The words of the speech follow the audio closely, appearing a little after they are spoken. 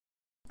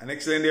An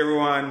excellent day,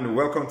 everyone.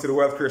 Welcome to the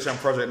Wealth Creation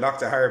Project.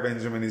 Dr. Harry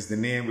Benjamin is the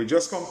name. We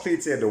just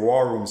completed the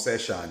War Room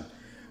session.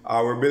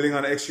 We're building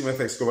on the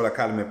Xtreamfx Global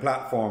Academy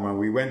platform, and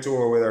we went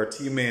over with our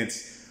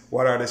teammates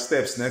what are the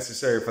steps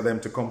necessary for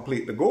them to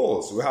complete the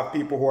goals. We have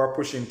people who are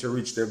pushing to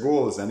reach their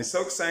goals, and it's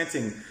so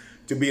exciting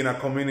to be in a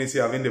community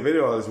of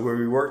individuals where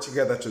we work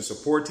together to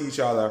support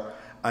each other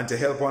and to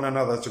help one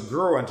another to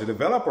grow and to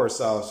develop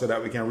ourselves so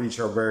that we can reach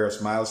our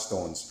various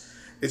milestones.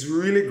 It's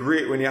really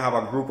great when you have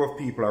a group of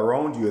people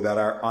around you that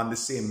are on the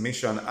same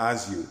mission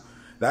as you.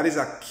 That is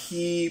a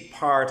key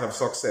part of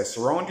success.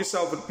 Surround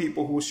yourself with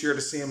people who share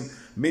the same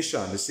mission,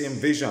 the same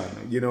vision.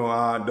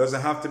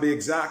 Doesn't have to be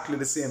exactly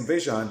the same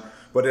vision,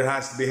 but it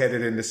has to be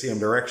headed in the same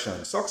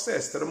direction.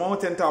 Success, to the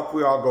mountaintop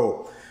we all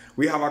go.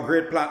 We have a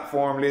great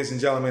platform, ladies and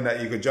gentlemen,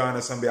 that you could join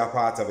us and be a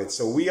part of it.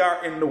 So we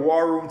are in the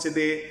War Room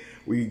today.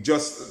 We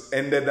just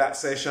ended that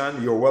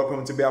session. You're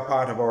welcome to be a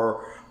part of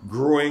our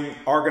growing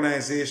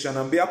organization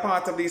and be a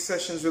part of these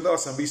sessions with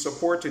us and be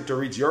supported to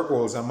reach your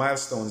goals and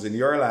milestones in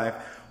your life,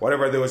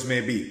 whatever those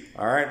may be.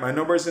 All right, my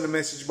number is in the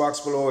message box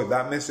below. If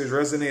that message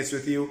resonates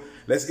with you,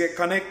 let's get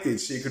connected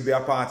so you could be a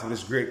part of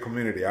this great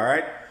community. All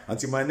right,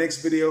 until my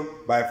next video,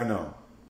 bye for now.